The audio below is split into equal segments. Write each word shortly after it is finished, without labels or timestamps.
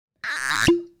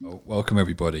Well, welcome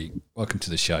everybody. Welcome to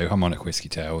the show. Harmonic Whiskey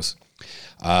Tales.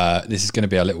 This is going to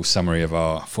be a little summary of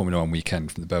our Formula One weekend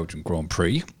from the Belgian Grand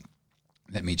Prix.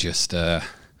 Let me just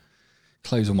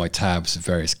close all my tabs of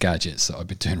various gadgets that I've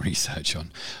been doing research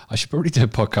on. I should probably do a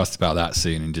podcast about that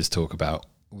soon and just talk about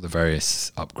all the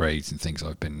various upgrades and things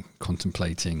I've been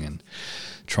contemplating and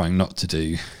trying not to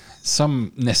do.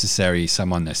 Some necessary,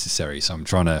 some unnecessary. So I'm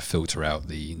trying to filter out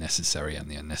the necessary and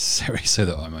the unnecessary so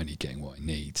that I'm only getting what I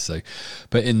need. So,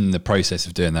 but in the process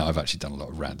of doing that, I've actually done a lot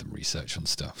of random research on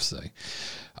stuff. So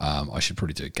I should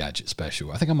probably do a gadget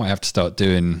special. I think I might have to start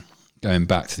going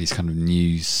back to these kind of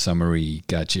news summary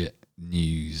gadget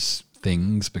news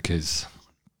things because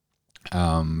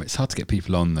it's hard to get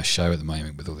people on the show at the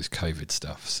moment with all this COVID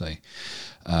stuff. So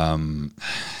I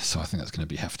think that's going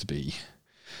to have to be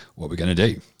what we're going to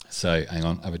do. So hang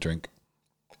on, have a drink.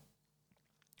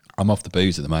 I'm off the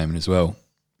booze at the moment as well.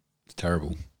 It's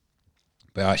terrible.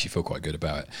 But I actually feel quite good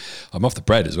about it. I'm off the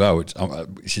bread as well,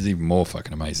 which is even more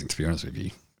fucking amazing, to be honest with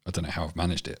you. I don't know how I've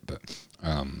managed it, but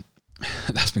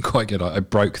that's been quite good. I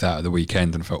broke that at the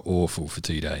weekend and felt awful for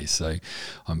 2 days. So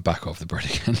I'm back off the bread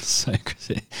again. So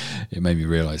cause it made me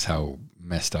realise how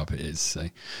messed up it is. So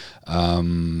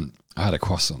I had a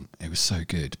croissant. It was so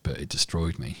good, but it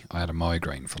destroyed me. I had a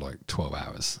migraine for like 12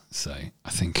 hours. So I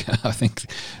think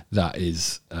that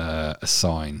is a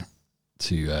sign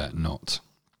to not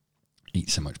eat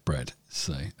so much bread.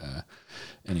 So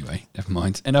anyway, never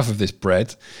mind. Enough of this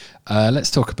bread.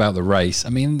 Let's talk about the race. I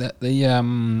mean,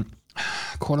 the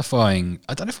qualifying,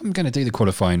 I don't know if I'm going to do the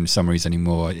qualifying summaries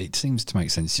anymore. It seems to make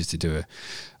sense just to do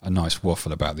a nice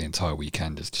waffle about the entire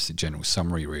weekend as just a general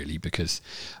summary, really, because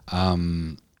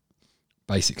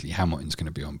basically Hamilton's going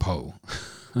to be on pole.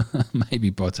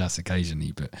 Maybe Bottas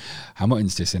occasionally, but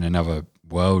Hamilton's just in another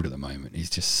world at the moment. He's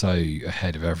just so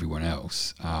ahead of everyone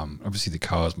else. Obviously the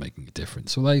car's making a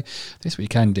difference, although this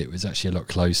weekend it was actually a lot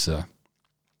closer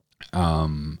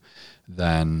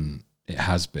than it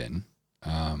has been.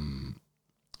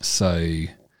 So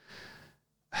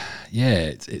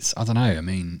yeah, it's I don't know. I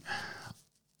mean,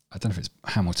 I don't know if it's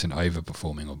Hamilton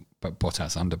overperforming or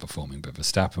Bottas underperforming, but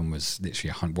Verstappen was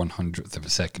literally 1/100th of a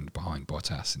second behind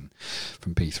Bottas and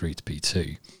from P3 to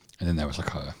P2. And then there was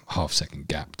like a half-second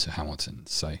gap to Hamilton.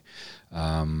 So,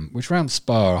 which around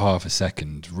Spa, half a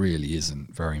second really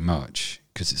isn't very much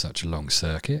because it's such a long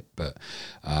circuit. But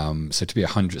so to be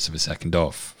 100th of a second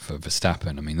off for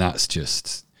Verstappen, I mean, that's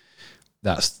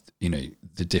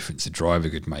the difference a driver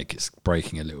could make. It's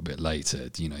braking a little bit later,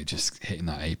 just hitting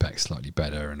that apex slightly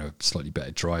better and a slightly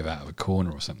better drive out of a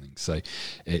corner or something. So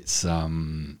it's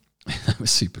that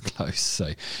was super close. So,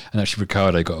 and actually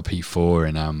Ricciardo got a P4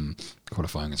 in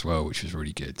qualifying as well, which was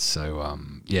really good. So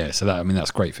so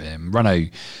that's great for him. Renault,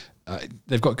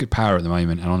 they've got good power at the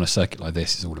moment, and on a circuit like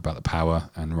this, it's all about the power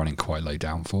and running quite low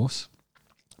downforce.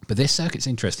 But this circuit's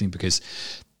interesting because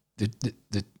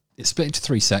it's split into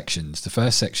 3 sections. The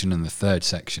first section and the third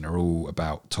section are all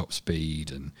about top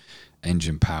speed and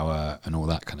engine power and all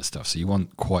that kind of stuff. So you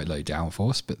want quite low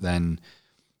downforce, but then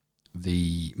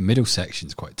the middle section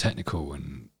is quite technical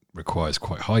and requires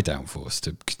quite high downforce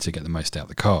to get the most out of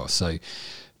the car. So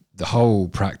the whole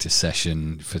practice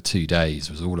session for 2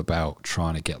 days was all about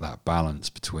trying to get that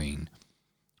balance between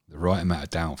the right amount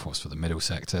of downforce for the middle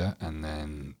sector and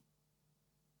then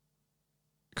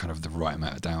kind of the right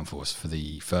amount of downforce for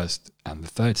the first and the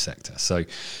third sector. So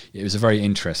it was a very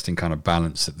interesting kind of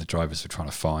balance that the drivers were trying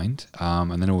to find.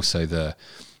 And then also the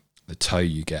tow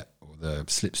you get, or the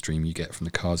slipstream you get from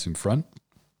the cars in front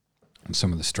and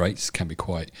some of the straights can be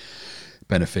quite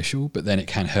beneficial, but then it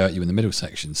can hurt you in the middle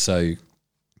section. So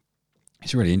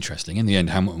it's really interesting. In the end,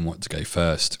 Hamilton wanted to go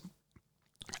first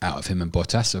out of him and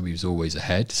Bottas, so he was always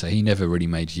ahead. So he never really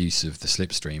made use of the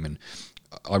slipstream, and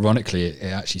ironically,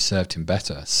 it actually served him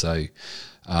better. So,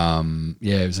 it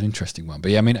was an interesting one.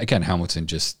 But yeah, I mean, again, Hamilton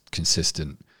just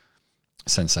consistent,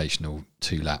 sensational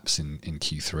 2 laps in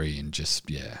Q3, and just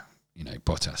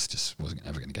Bottas just wasn't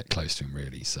ever going to get close to him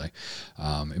really. So,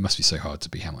 it must be so hard to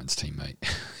be Hamilton's teammate,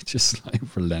 just like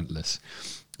relentless.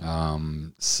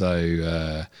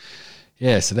 So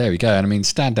there we go. And I mean,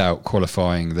 standout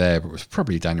qualifying there, but was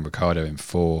probably Daniel Ricciardo in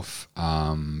 4th.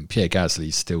 Pierre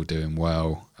Gasly's still doing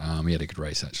well. He had a good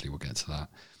race, actually. We'll get to that.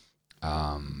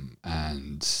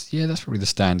 That's probably the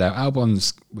standout. Albon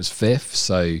was 5th,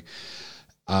 so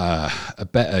a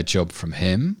better job from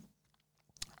him.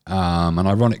 And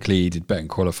ironically, he did better in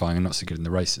qualifying and not so good in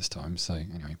the race this time. So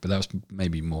anyway, but that was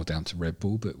maybe more down to Red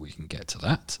Bull, but we can get to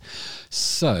that.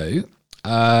 So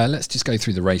let's just go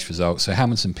through the race results. So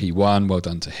Hamilton P1, well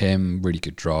done to him. Really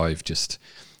good drive, just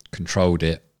controlled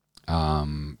it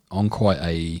on quite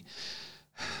a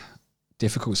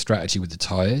difficult strategy with the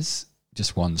tyres.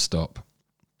 Just one stop.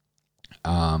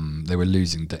 They were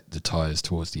losing the tyres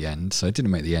towards the end, so it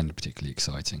didn't make the end particularly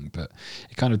exciting, but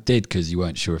it kind of did because you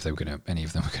weren't sure if any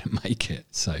of them were going to make it.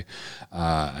 So,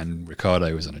 and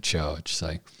Ricciardo was on a charge.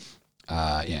 So,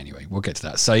 anyway, we'll get to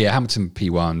that. So, Hamilton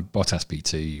P1, Bottas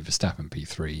P2, Verstappen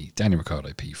P3, Daniel Ricciardo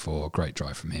P4. Great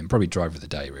drive from him. Probably driver of the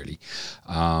day, really.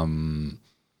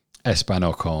 Esteban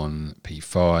Ocon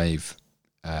P5,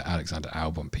 Alexander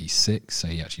Albon P6. So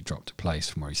he actually dropped a place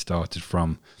from where he started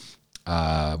from.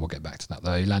 We'll get back to that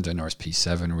though. Lando Norris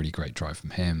P7, really great drive from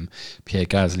him. Pierre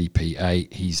Gasly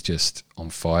P8, he's just on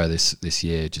fire this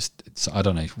year. I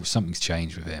don't know, something's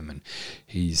changed with him, and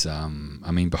he's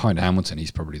behind Hamilton,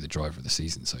 he's probably the driver of the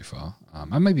season so far.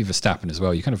 And maybe Verstappen as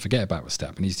well. You kind of forget about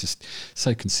Verstappen. He's just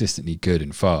so consistently good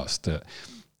and fast that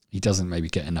he doesn't maybe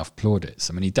get enough plaudits.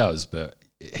 I mean, he does, but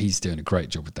he's doing a great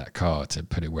job with that car to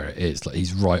put it where it is. Like,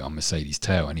 he's right on Mercedes'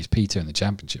 tail, and he's P2 in the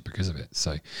championship because of it.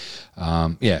 So,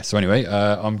 So anyway,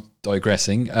 I'm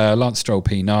digressing. Lance Stroll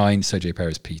P9, Sergio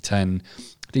Perez P10.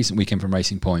 Decent weekend from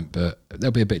Racing Point, but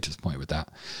they'll be a bit disappointed with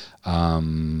that.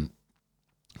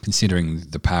 Considering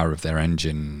the power of their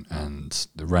engine, and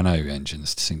the Renault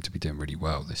engines seem to be doing really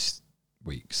well this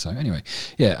week. So anyway,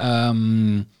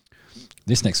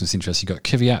 this next one's interesting. You've got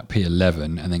Kvyat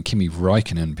P11 and then Kimi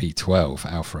Raikkonen P12 for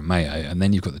Alfa Romeo. And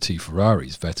then you've got the two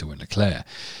Ferraris, Vettel and Leclerc.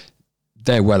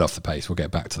 They're well off the pace. We'll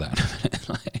get back to that in a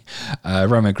minute.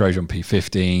 Romain Grosjean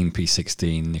P15,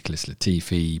 P16, Nicholas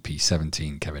Latifi,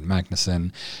 P17, Kevin Magnussen.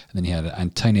 And then you had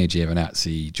Antonio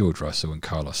Giovinazzi, George Russell and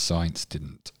Carlos Sainz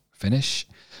didn't finish.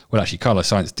 Well, actually, Carlos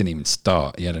Sainz didn't even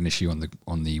start. He had an issue on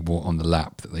the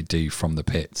lap that they do from the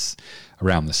pits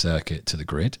around the circuit to the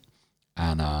grid.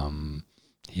 And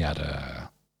he had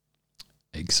a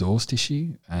exhaust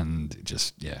issue, and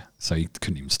so he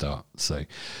couldn't even start. So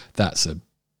that's a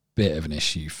bit of an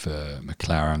issue for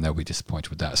McLaren. They'll be disappointed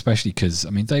with that, especially because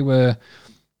they were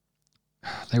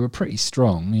pretty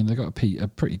strong. They got a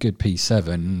pretty good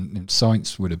P7. And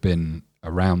Sainz would have been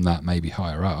around that, maybe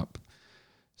higher up.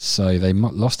 So they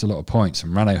lost a lot of points,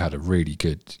 and Renault had a really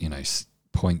good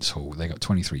points haul. They got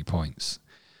 23 points,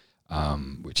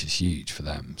 which is huge for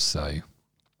them. So.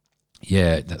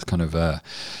 Yeah, that's kind of a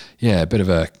bit of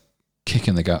a kick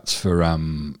in the guts for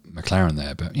McLaren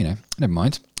there, but never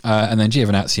mind. And then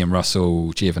Giovinazzi and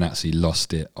Russell. Giovinazzi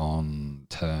lost it on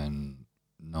turn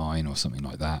 9 or something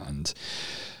like that, and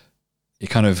he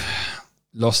kind of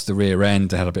lost the rear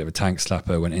end. They had a bit of a tank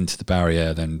slapper, went into the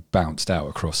barrier, then bounced out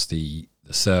across the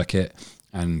circuit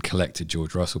and collected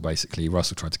George Russell. Basically,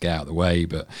 Russell tried to get out of the way,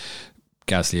 but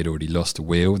Gasly had already lost a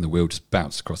wheel, and the wheel just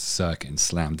bounced across the circuit and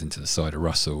slammed into the side of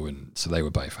Russell, and so they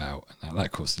were both out, and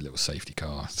that caused a little safety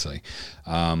car. So,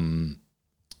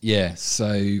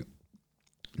 so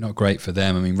not great for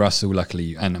them. Russell,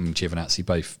 luckily, and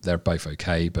Giovinazzi, they're both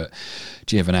okay, but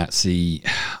Giovinazzi,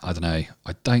 I don't know.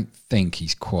 I don't think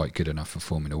he's quite good enough for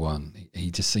Formula One.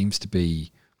 He just seems to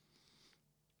be,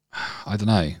 I don't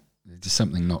know, there's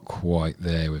something not quite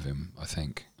there with him, I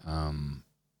think.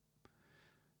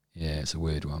 It's a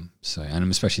weird one. So,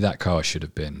 and especially that car should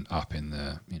have been up in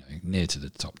the, near to the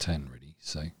top 10 really.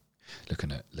 So,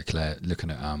 looking at Leclerc,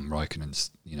 looking at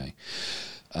Raikkonen's,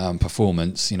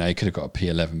 performance, he could have got a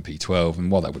P11, P12, and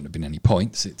while that wouldn't have been any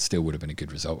points, it still would have been a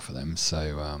good result for them.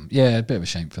 So, a bit of a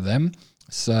shame for them.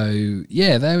 So,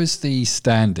 there was the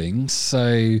standings.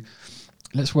 So,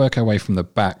 let's work our way from the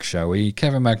back, shall we?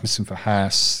 Kevin Magnussen for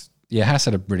Haas. Haas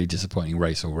had a really disappointing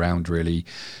race all round, really.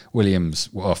 Williams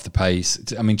were off the pace.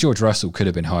 George Russell could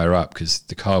have been higher up because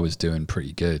the car was doing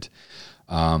pretty good.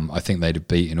 I think they'd have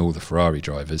beaten all the Ferrari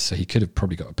drivers, so he could have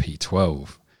probably got a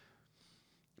P12,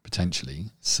 potentially.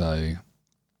 So,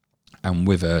 and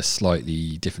with a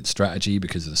slightly different strategy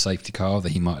because of the safety car,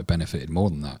 that he might have benefited more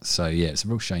than that. So, it's a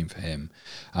real shame for him.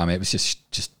 It was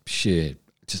just sheer...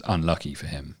 just unlucky for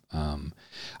him.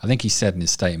 I think he said in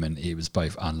his statement it was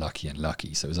both unlucky and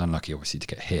lucky. So it was unlucky, obviously, to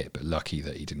get hit, but lucky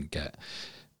that he didn't get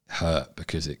hurt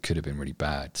because it could have been really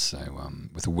bad. So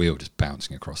with the wheel just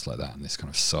bouncing across like that and this kind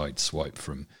of side swipe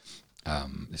from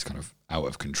this kind of out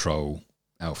of control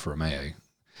Alfa Romeo,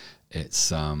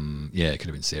 it's it could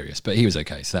have been serious. But he was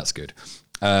okay, so that's good.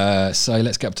 So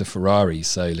let's get up to Ferrari.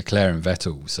 So Leclerc and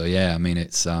Vettel. So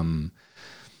it's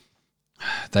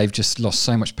they've just lost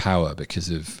so much power because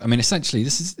of, essentially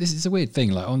this is a weird thing,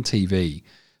 like on TV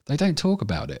they don't talk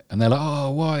about it, and they're like,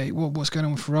 oh, why, what's going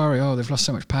on with Ferrari, oh, they've lost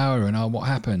so much power, and oh, what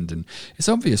happened? And it's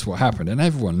obvious what happened, and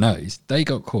everyone knows they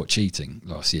got caught cheating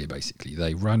last year. Basically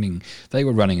they were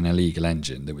running an illegal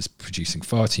engine that was producing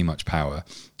far too much power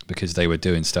because they were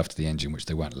doing stuff to the engine which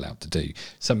they weren't allowed to do,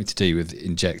 something to do with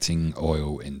injecting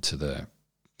oil into the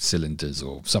cylinders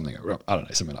or something. I don't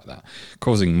know, something like that,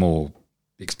 causing more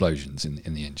explosions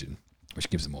in the engine, which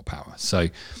gives them more power. So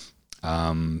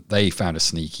they found a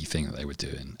sneaky thing that they were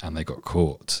doing, and they got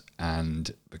caught.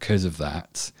 And because of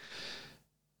that,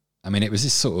 I mean, it was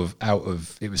this sort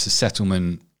of it was a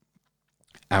settlement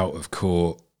out of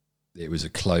court. It was a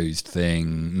closed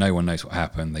thing. No one knows what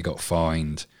happened. They got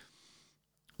fined.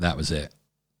 That was it.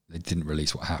 They didn't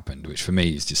release what happened, which for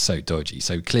me is just so dodgy.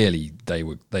 So clearly they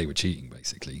were cheating,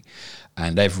 basically.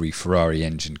 And every Ferrari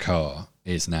engine car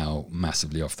is now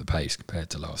massively off the pace compared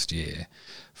to last year.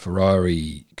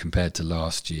 Ferrari, compared to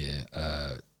last year,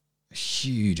 a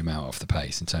huge amount off the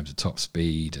pace in terms of top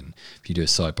speed. And if you do a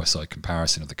side-by-side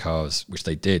comparison of the cars, which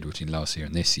they did between last year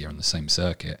and this year on the same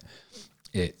circuit,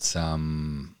 it's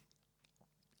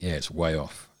it's way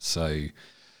off. So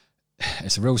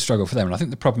it's a real struggle for them. And I think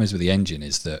the problem is with the engine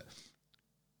is that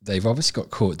they've obviously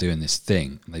got caught doing this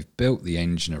thing, and they've built the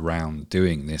engine around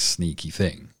doing this sneaky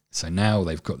thing. So now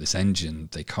they've got this engine.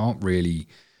 They can't really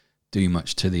do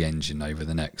much to the engine over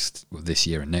this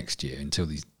year and next year until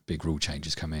these big rule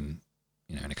changes come in,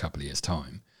 in a couple of years'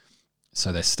 time.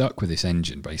 So they're stuck with this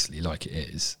engine basically like it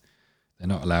is. They're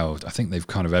not allowed. I think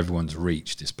everyone's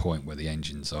reached this point where the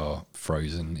engines are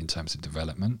frozen in terms of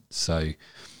development. So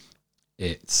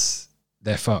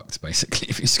they're fucked, basically.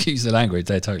 If you excuse the language,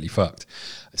 they're totally fucked.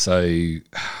 So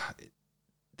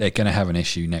they're going to have an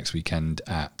issue next weekend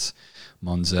at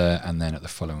Monza, and then at the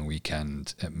following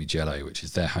weekend at Mugello, which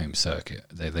is their home circuit.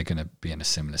 They're going to be in a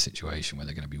similar situation where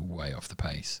they're going to be way off the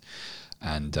pace.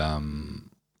 And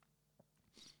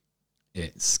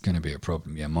it's going to be a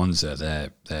problem. Yeah, Monza,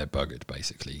 they're buggered,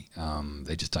 basically.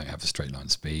 They just don't have the straight line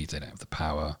speed. They don't have the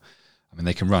power. I mean,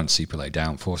 they can run super low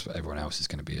downforce, but everyone else is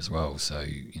going to be as well. So,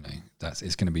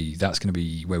 that's going to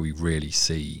be where we really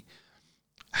see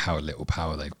how little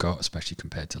power they've got, especially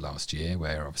compared to last year,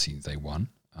 where obviously they won.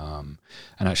 And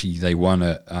actually, they won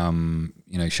at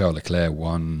Charles Leclerc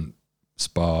won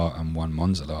Spa and won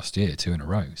Monza last year, 2 in a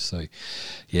row. So,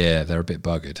 yeah, they're a bit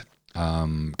buggered.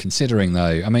 Considering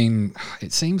though, I mean,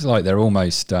 it seems like they're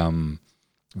almost Vettel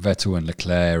and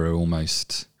Leclerc are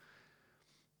almost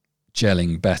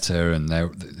gelling better, and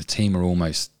the team are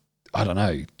almost, I don't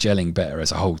know, gelling better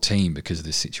as a whole team because of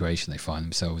this situation they find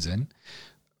themselves in.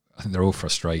 I think they're all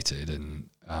frustrated, and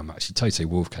actually Toto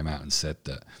Wolff came out and said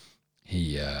that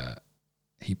he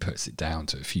puts it down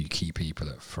to a few key people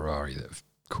at Ferrari that have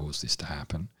caused this to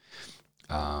happen.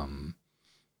 And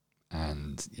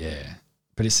yeah,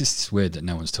 but it's just weird that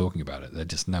no one's talking about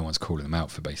it. No one's calling them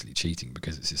out for basically cheating,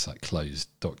 because it's this like closed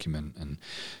document, and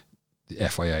the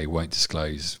FIA won't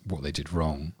disclose what they did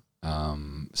wrong.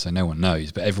 So no one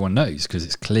knows, but everyone knows because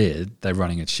it's clear they're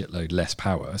running a shitload less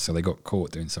power, so they got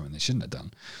caught doing something they shouldn't have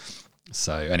done.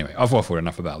 So anyway, I've waffled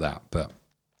enough about that, but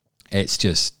it's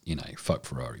just, fuck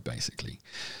Ferrari, basically.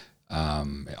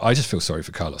 I just feel sorry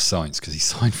for Carlos Sainz because he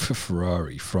signed for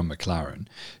Ferrari from McLaren,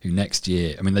 who next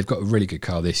year, I mean, they've got a really good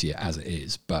car this year as it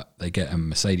is, but they get a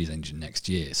Mercedes engine next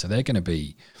year, so they're going to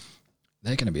be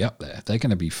up there. They're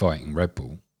going to be fighting Red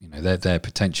Bull. They're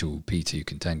potential P2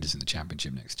 contenders in the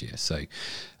championship next year. So,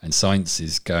 and Sainz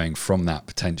is going from that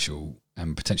potential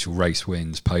and potential race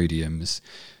wins, podiums,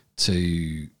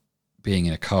 to being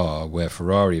in a car where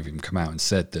Ferrari have even come out and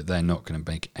said that they're not going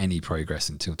to make any progress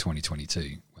until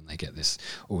 2022 when they get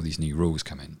all these new rules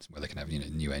come in, where they can have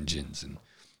new engines and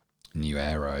new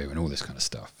aero and all this kind of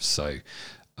stuff. So,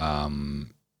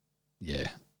 yeah.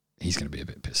 He's going to be a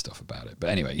bit pissed off about it.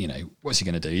 But anyway, what's he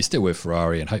going to do? He's still with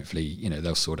Ferrari, and hopefully,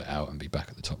 they'll sort it out and be back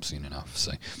at the top soon enough.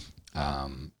 So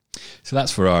so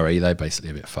that's Ferrari. They're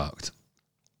basically a bit fucked.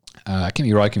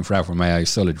 Kimi Räikkönen for Alfa Romeo,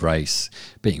 solid race,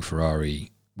 beating Ferrari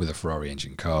with a Ferrari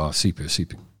engine car. Super,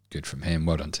 super good from him.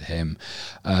 Well done to him.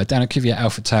 Daniel Kvyat,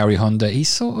 AlphaTauri Honda. He's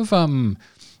sort of,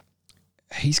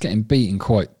 he's getting beaten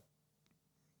quite,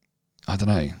 I don't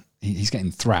know. He's getting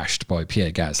thrashed by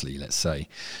Pierre Gasly, let's say,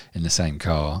 in the same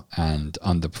car, and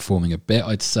underperforming a bit,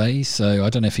 I'd say. So I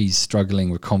don't know if he's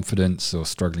struggling with confidence or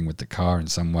struggling with the car in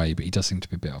some way, but he does seem to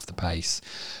be a bit off the pace.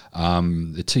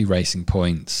 The 2 racing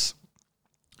points,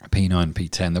 P9 and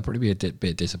P10, they'll probably be a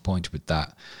bit disappointed with that.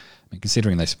 I mean,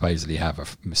 considering they supposedly have a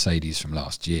Mercedes from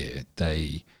last year,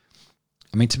 it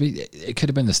could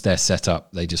have been their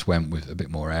setup. They just went with a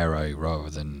bit more aero rather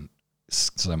than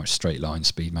so much straight line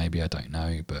speed, maybe, I don't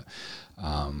know, but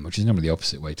which is normally the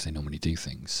opposite way to they normally do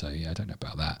things. So yeah, I don't know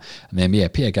about that. And then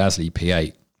Pierre Gasly,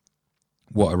 P8,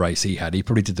 what a race he had. He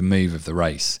probably did the move of the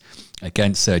race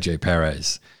against Sergio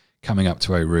Perez coming up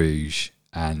to Eau Rouge,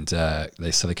 and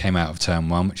they came out of turn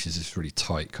 1, which is this really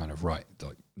tight kind of right,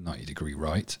 like 90-degree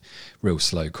right, real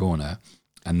slow corner,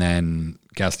 and then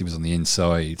Gasly was on the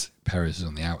inside, Perez was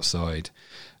on the outside,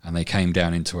 and they came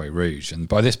down into Eau Rouge. And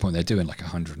by this point, they're doing like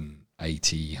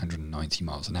 180, 190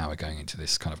 miles an hour going into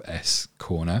this kind of S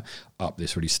corner up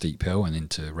this really steep hill and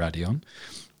into Raidillon.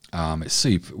 It's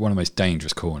one of the most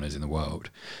dangerous corners in the world.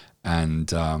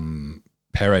 And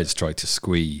Perez tried to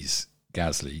squeeze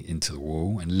Gasly into the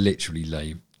wall and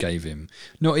literally gave him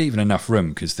not even enough room,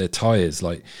 because their tyres,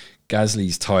 like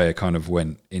Gasly's tyre kind of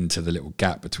went into the little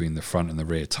gap between the front and the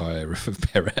rear tyre of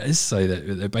Perez, so that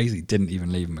they basically didn't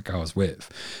even leave him a car's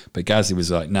width. But Gasly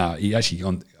was like, no, he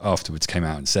actually afterwards came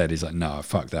out and said, he's like, no,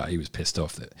 fuck that. He was pissed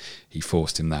off that he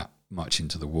forced him that much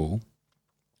into the wall.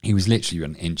 He was literally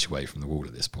an inch away from the wall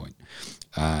at this point.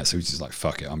 So he was just like,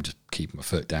 fuck it, I'm just keeping my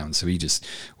foot down. So he just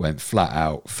went flat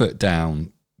out, foot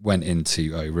down, went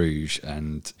into Eau Rouge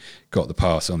and got the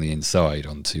pass on the inside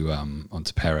onto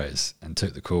Perez and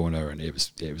took the corner, and it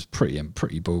was pretty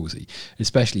ballsy,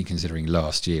 especially considering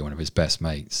last year one of his best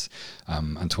mates,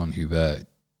 Antoine Hubert,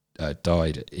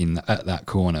 died at that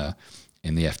corner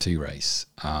in the F2 race.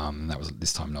 That was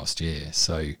this time last year,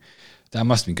 so that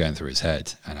must have been going through his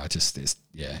head, and it's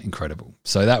incredible.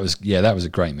 So that was a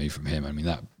great move from him. I mean,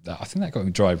 that I think that got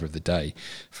him driver of the day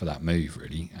for that move,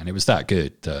 really, and it was that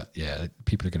good that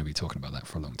people are going to be talking about that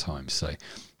for a long time. So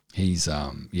he's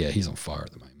on fire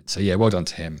at the moment. So well done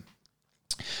to him.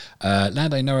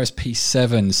 Lando Norris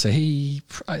P7. So he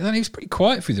was pretty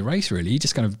quiet through the race, really. He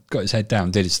just kind of got his head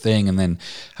down, did his thing, and then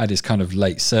had his kind of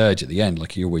late surge at the end,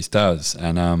 like he always does,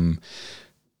 and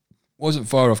wasn't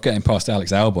far off getting past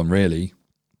Alex Albon, really.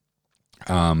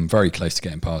 Very close to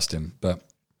getting past him, but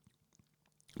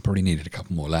probably needed a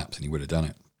couple more laps and he would have done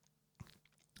it.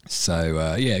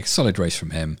 So, solid race from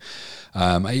him.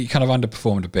 He kind of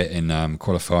underperformed a bit in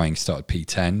qualifying, started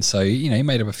P10. So, he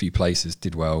made up a few places,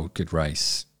 did well, good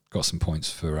race, got some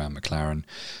points for McLaren,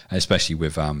 especially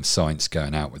with Sainz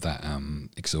going out with that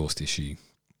exhaust issue.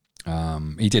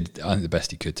 He did, I think, the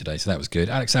best he could today, so that was good.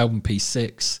 Alex Albon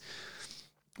P6.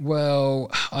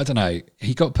 Well, I don't know.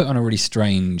 He got put on a really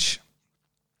strange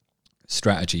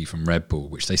strategy from Red Bull,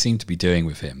 which they seem to be doing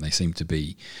with him. They seem to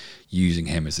be using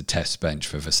him as a test bench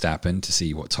for Verstappen to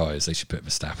see what tyres they should put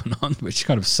Verstappen on, which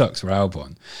kind of sucks for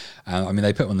Albon.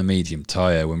 They put him on the medium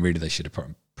tyre when really they should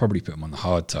have probably put him on the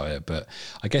hard tyre, but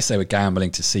I guess they were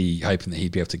gambling to see, hoping that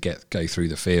he'd be able to go through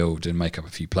the field and make up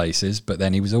a few places, but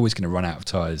then he was always going to run out of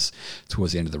tyres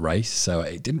towards the end of the race, so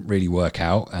it didn't really work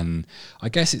out, and I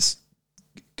guess it's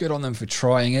good on them for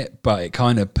trying it, but it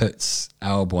kind of puts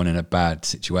Albon in a bad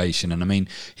situation. And I mean,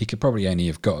 he could probably only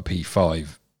have got a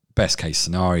P5 best case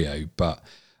scenario, but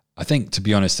I think, to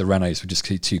be honest, the Renaults were just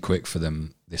too quick for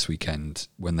them this weekend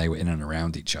when they were in and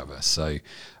around each other. So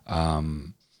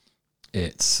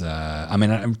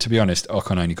to be honest,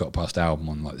 Ocon only got past Albon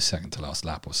on like the second to last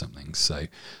lap or something. So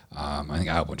I think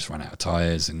Albon just ran out of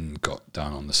tyres and got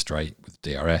done on the straight with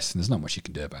DRS, and there's not much you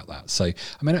can do about that. So,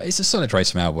 it's a solid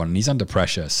race from Albon, and he's under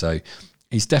pressure. So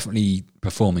he's definitely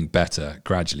performing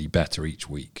gradually better each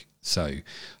week. So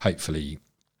hopefully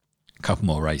a couple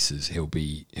more races, he'll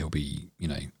be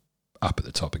up at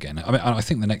the top again. I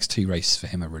think the next two races for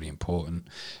him are really important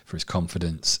for his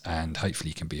confidence, and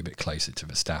hopefully he can be a bit closer to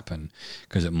Verstappen,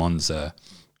 because at Monza,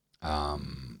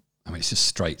 it's just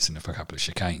straights and a couple of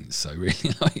chicanes, so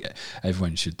really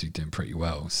everyone should be doing pretty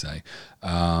well. So,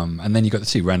 and then you've got the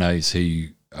two Renaults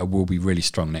who will be really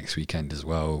strong next weekend as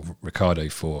well. Ricciardo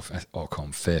 4th,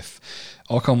 Ocon 5th.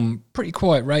 Ocon, pretty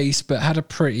quiet race, but had a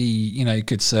pretty,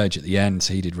 good surge at the end,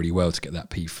 so he did really well to get that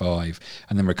P5.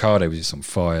 And then Ricciardo was just on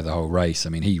fire the whole race.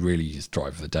 He really is driver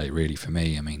of the day, really, for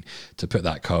me. To put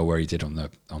that car where he did on the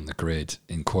grid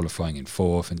in qualifying in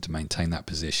 4th, and to maintain that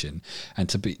position, and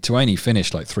to only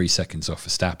finish like 3 seconds off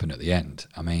Verstappen at the end.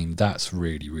 That's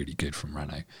really, really good from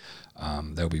Renault.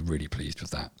 They'll be really pleased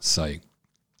with that. So,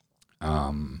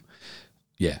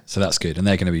 so that's good, and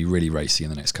they're going to be really racy in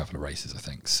the next couple of races, I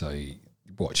think. So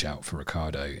watch out for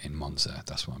Ricciardo in Monza.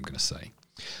 That's what I'm going to say.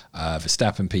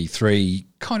 Verstappen P3,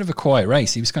 kind of a quiet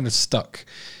race. He was kind of stuck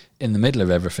in the middle of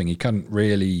everything. He couldn't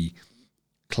really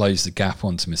close the gap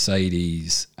onto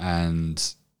Mercedes,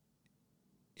 and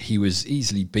he was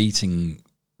easily beating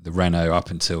the Renault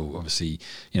up until, obviously,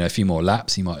 a few more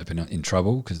laps. He might have been in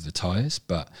trouble because of the tyres,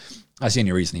 but that's the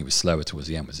only reason he was slower towards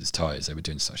the end was his tyres. They were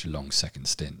doing such a long second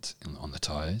stint on the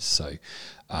tyres. So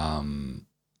and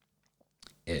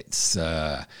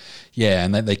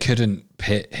they couldn't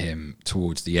pit him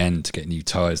towards the end to get new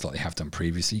tyres like they have done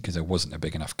previously, because there wasn't a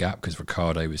big enough gap, because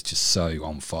Ricciardo was just so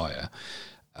on fire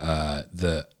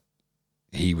that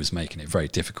he was making it very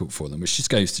difficult for them, which just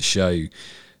goes to show,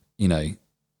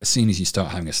 as soon as you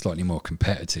start having a slightly more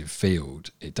competitive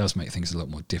field, it does make things a lot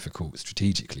more difficult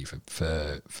strategically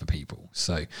for people.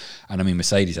 So, and I mean,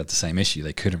 Mercedes had the same issue.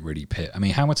 They couldn't really pit. I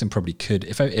mean, Hamilton probably could,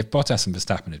 if Bottas and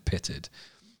Verstappen had pitted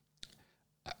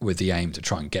with the aim to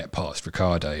try and get past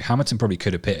Ricciardo, Hamilton probably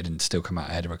could have pitted and still come out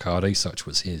ahead of Ricciardo. Such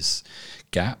was his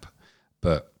gap.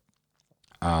 But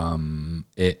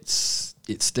it's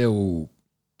still,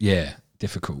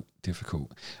 difficult.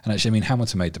 And actually, I mean,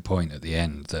 Hamilton made the point at the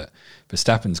end that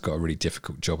Verstappen's got a really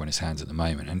difficult job on his hands at the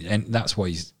moment, and that's why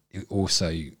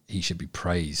he should be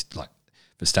praised. Like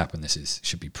Verstappen,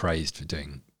 should be praised for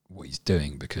doing what he's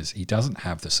doing, because he doesn't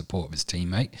have the support of his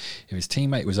teammate. If his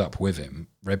teammate was up with him,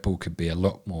 Red Bull could be a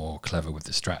lot more clever with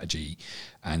the strategy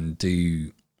and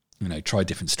try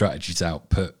different strategies out,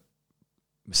 put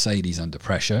Mercedes under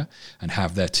pressure and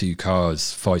have their two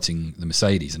cars fighting the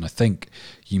Mercedes. And I think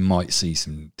you might see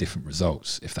some different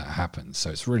results if that happens.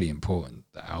 So it's really important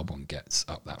that Albon gets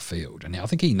up that field. And I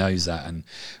think he knows that, and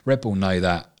Red Bull know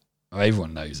that.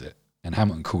 Everyone knows it. And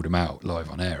Hamilton called him out live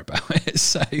on air about it.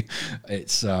 So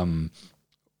it's, I don't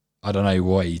know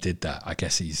why he did that. I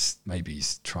guess he's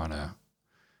trying to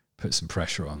put some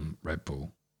pressure on Red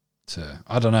Bull.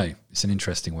 I don't know. It's an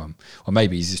interesting one. Or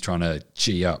maybe he's just trying to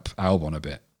G up Albon a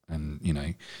bit and,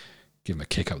 give him a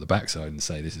kick up the backside and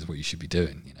say, this is what you should be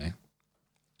doing,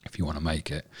 if you want to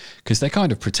make it. Because they're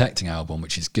kind of protecting Albon,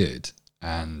 which is good.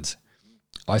 And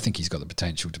I think he's got the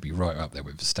potential to be right up there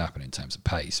with Verstappen in terms of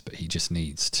pace, but he just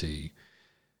needs to...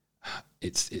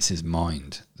 It's his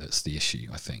mind that's the issue,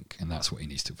 I think, and that's what he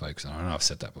needs to focus on. I know I've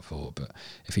said that before, but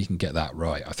if he can get that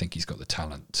right, I think he's got the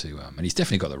talent to, and he's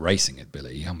definitely got the racing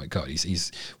ability. Oh my God,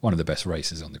 he's one of the best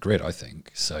racers on the grid, I think.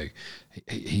 So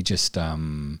he just, I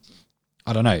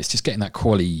don't know, it's just getting that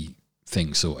quali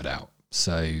thing sorted out.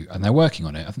 So, and they're working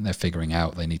on it. I think they're figuring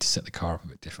out they need to set the car up a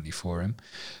bit differently for him,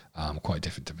 quite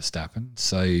different to Verstappen.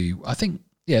 So I think,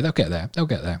 they'll get there.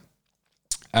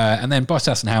 And then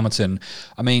Bottas and Hamilton,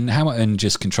 I mean, Hamilton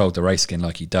just controlled the race again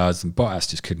like he does, and Bottas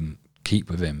just couldn't keep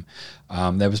with him.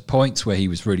 There was points where he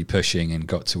was really pushing and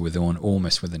got to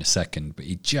almost within a second, but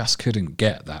he just couldn't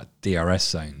get that DRS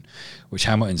zone, which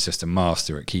Hamilton's just a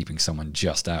master at keeping someone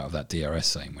just out of that DRS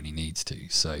zone when he needs to.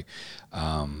 So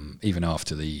even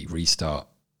after the restart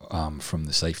from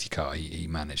the safety car, he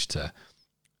managed to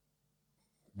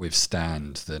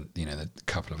withstand the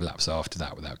couple of laps after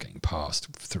that without getting passed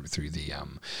through the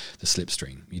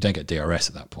slipstream. You don't get DRS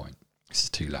at that point. This is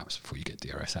 2 laps before you get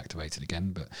DRS activated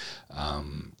again. But I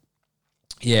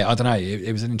don't know.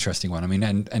 It was an interesting one. I mean,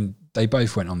 and they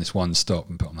both went on this one stop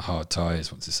and put on the hard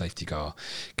tyres once the safety car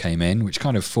came in, which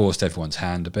kind of forced everyone's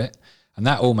hand a bit. And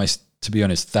that almost, to be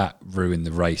honest, that ruined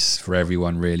the race for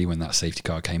everyone really when that safety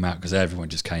car came out, because everyone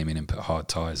just came in and put hard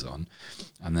tyres on.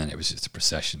 And then it was just a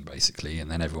procession, basically.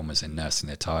 And then everyone was in nursing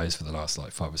their tyres for the last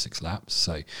 5 or 6 laps.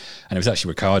 So, and it was actually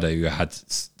Ricciardo who had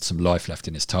some life left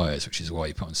in his tyres, which is why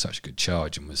he put on such a good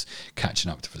charge and was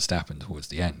catching up to Verstappen towards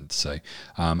the end. So,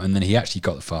 and then he actually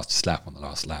got the fastest lap on the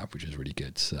last lap, which was really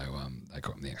good. So they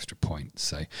got him the extra point.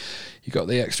 So he got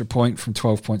the extra point from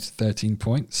 12 points to 13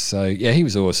 points. So yeah, he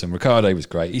was awesome. Ricciardo was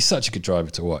great. He's such a good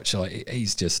driver to watch.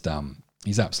 He's just,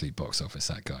 he's absolute box office,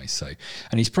 that guy. So,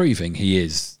 and he's proving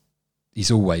he's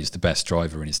always the best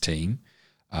driver in his team.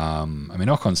 I mean,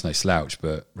 Ocon's no slouch,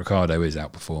 but Ricciardo is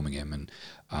outperforming him. And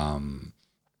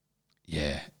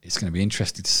it's going to be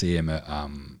interesting to see him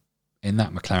in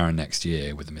that McLaren next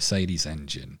year with the Mercedes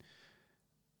engine.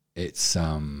 It's, he's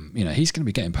going to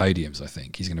be getting podiums, I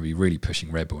think. He's going to be really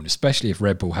pushing Red Bull, and especially if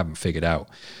Red Bull haven't figured out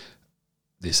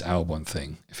this Albon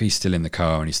thing. If he's still in the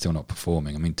car and he's still not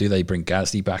performing, I mean, do they bring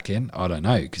Gasly back in? I don't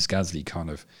know, because Gasly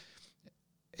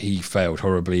he failed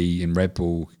horribly in Red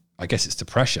Bull. I guess it's the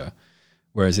pressure.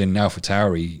 Whereas in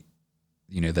AlphaTauri,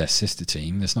 their sister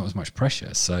team, there's not as much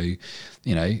pressure. So,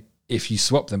 if you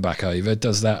swap them back over,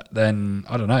 does that then,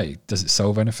 I don't know, does it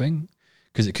solve anything?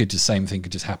 Because the same thing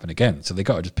could just happen again. So they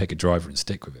got to just pick a driver and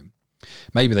stick with him.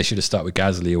 Maybe they should have started with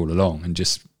Gasly all along and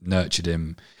just nurtured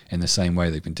him in the same way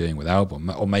they've been doing with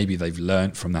Albon. Or maybe they've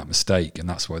learnt from that mistake and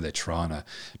that's why they're trying to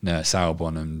nurse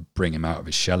Albon and bring him out of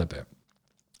his shell a bit.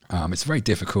 It's a very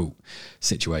difficult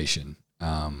situation.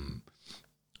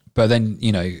 But then,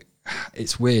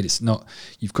 it's weird. It's not,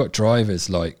 you've got drivers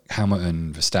like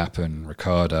Hamilton, Verstappen,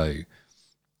 Ricciardo,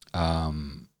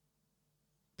 probably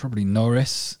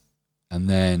Norris, and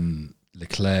then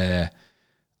Leclerc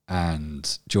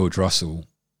and George Russell,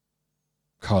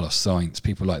 Carlos Sainz,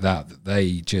 people like that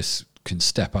they just can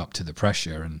step up to the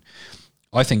pressure. And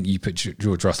I think you put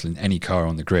George Russell in any car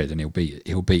on the grid and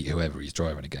he'll beat whoever he's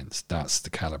driving against. That's the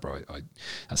calibre.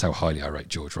 That's how highly I rate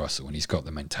George Russell. And he's got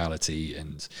the mentality,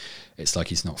 and it's like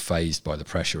he's not fazed by the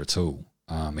pressure at all.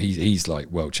 He's like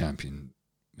world champion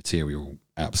material,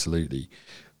 absolutely.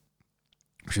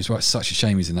 Which is why it's such a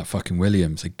shame he's in that fucking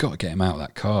Williams. They've got to get him out of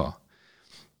that car.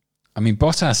 I mean,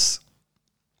 Bottas,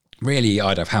 really,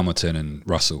 I'd have Hamilton and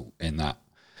Russell in that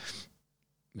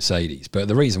Mercedes. But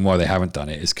the reason why they haven't done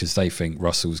it is because they think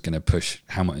Russell's going to push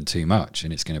Hamilton too much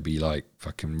and it's going to be like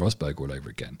fucking Rosberg all over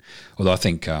again. Although I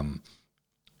think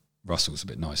Russell's a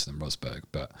bit nicer than Rosberg,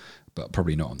 but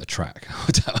probably not on the track.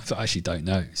 I actually don't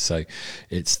know. So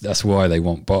that's why they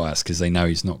want Bottas, because they know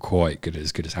he's not quite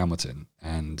as good as Hamilton,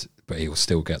 but he'll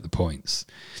still get the points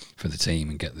for the team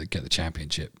and get the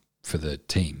championship for the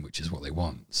team, which is what they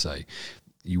want. So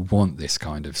you want this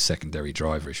kind of secondary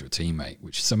driver as your teammate,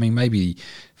 which is, I mean, maybe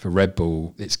for Red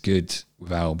Bull it's good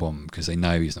with Albon because they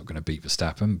know he's not going to beat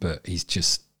Verstappen, but he's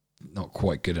just not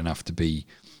quite good enough to be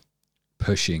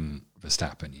pushing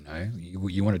Verstappen, you know.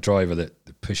 You want a driver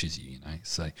that pushes you, you know.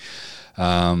 So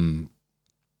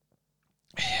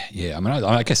yeah, I mean,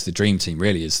 I guess the dream team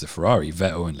really is the Ferrari,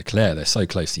 Vettel and Leclerc. They're so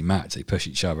closely matched, they push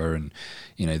each other, and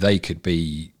you know they could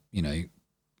be, you know,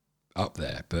 up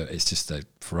there, but it's just that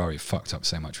Ferrari fucked up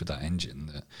so much with that engine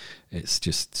that it's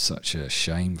just such a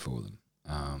shame for them.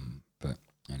 But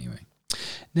anyway,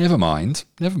 never mind.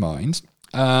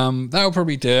 That'll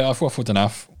probably do it. I've waffled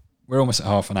enough. We're almost at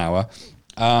half an hour.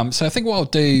 So I think what I'll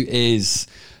do is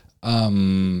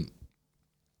I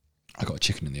got a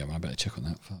chicken in the oven. I better check on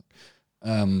that. Fuck.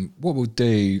 What we'll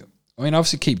do, I mean,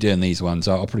 obviously keep doing these ones.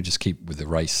 I'll probably just keep with the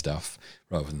race stuff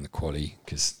rather than the quali,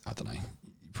 because I don't know, you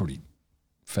probably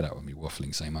fed up with me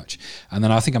waffling so much. And then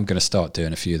I think I'm going to start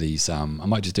doing a few of these. I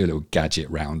might just do a little gadget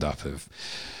roundup of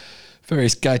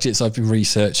various gadgets I've been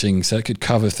researching. So it could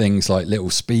cover things like little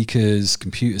speakers,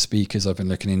 computer speakers I've been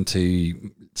looking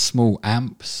into, small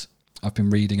amps I've been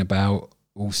reading about.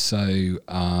 Also,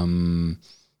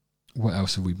 what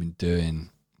else have we been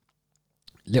doing?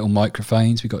 Little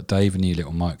microphones. We got Dave a new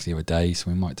little mic the other day, so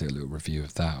we might do a little review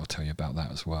of that. I'll tell you about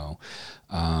that as well.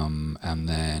 And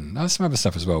then some other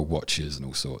stuff as well, watches and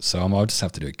all sorts. So I'll just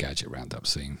have to do a gadget roundup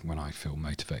soon when I feel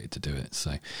motivated to do it.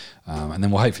 So, and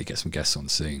then we'll hopefully get some guests on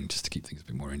soon just to keep things a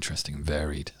bit more interesting and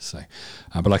varied. So,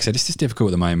 but like I said, it's just difficult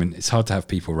at the moment. It's hard to have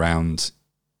people around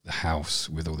the house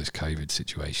with all this COVID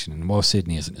situation. And while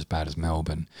Sydney isn't as bad as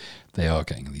Melbourne, they are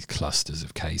getting these clusters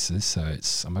of cases. So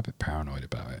I'm a bit paranoid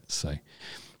about it. So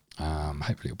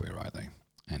hopefully it'll be all right though.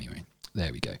 Anyway,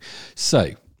 there we go.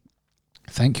 So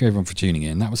thank you everyone for tuning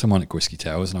in. That was Harmonic Whiskey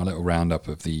Tales and our little roundup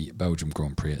of the Belgium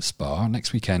Grand Prix at Spa.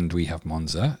 Next weekend we have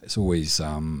Monza. It's always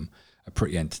a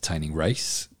pretty entertaining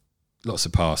race. Lots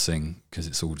of passing because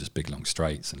it's all just big long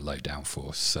straights and low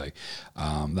downforce. So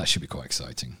that should be quite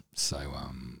exciting. So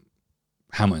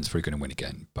Hamilton's probably going to win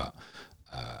again, but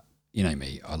you know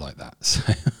me, I like that.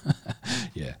 So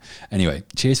yeah. Anyway,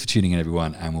 cheers for tuning in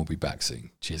everyone, and we'll be back soon.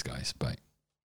 Cheers guys. Bye.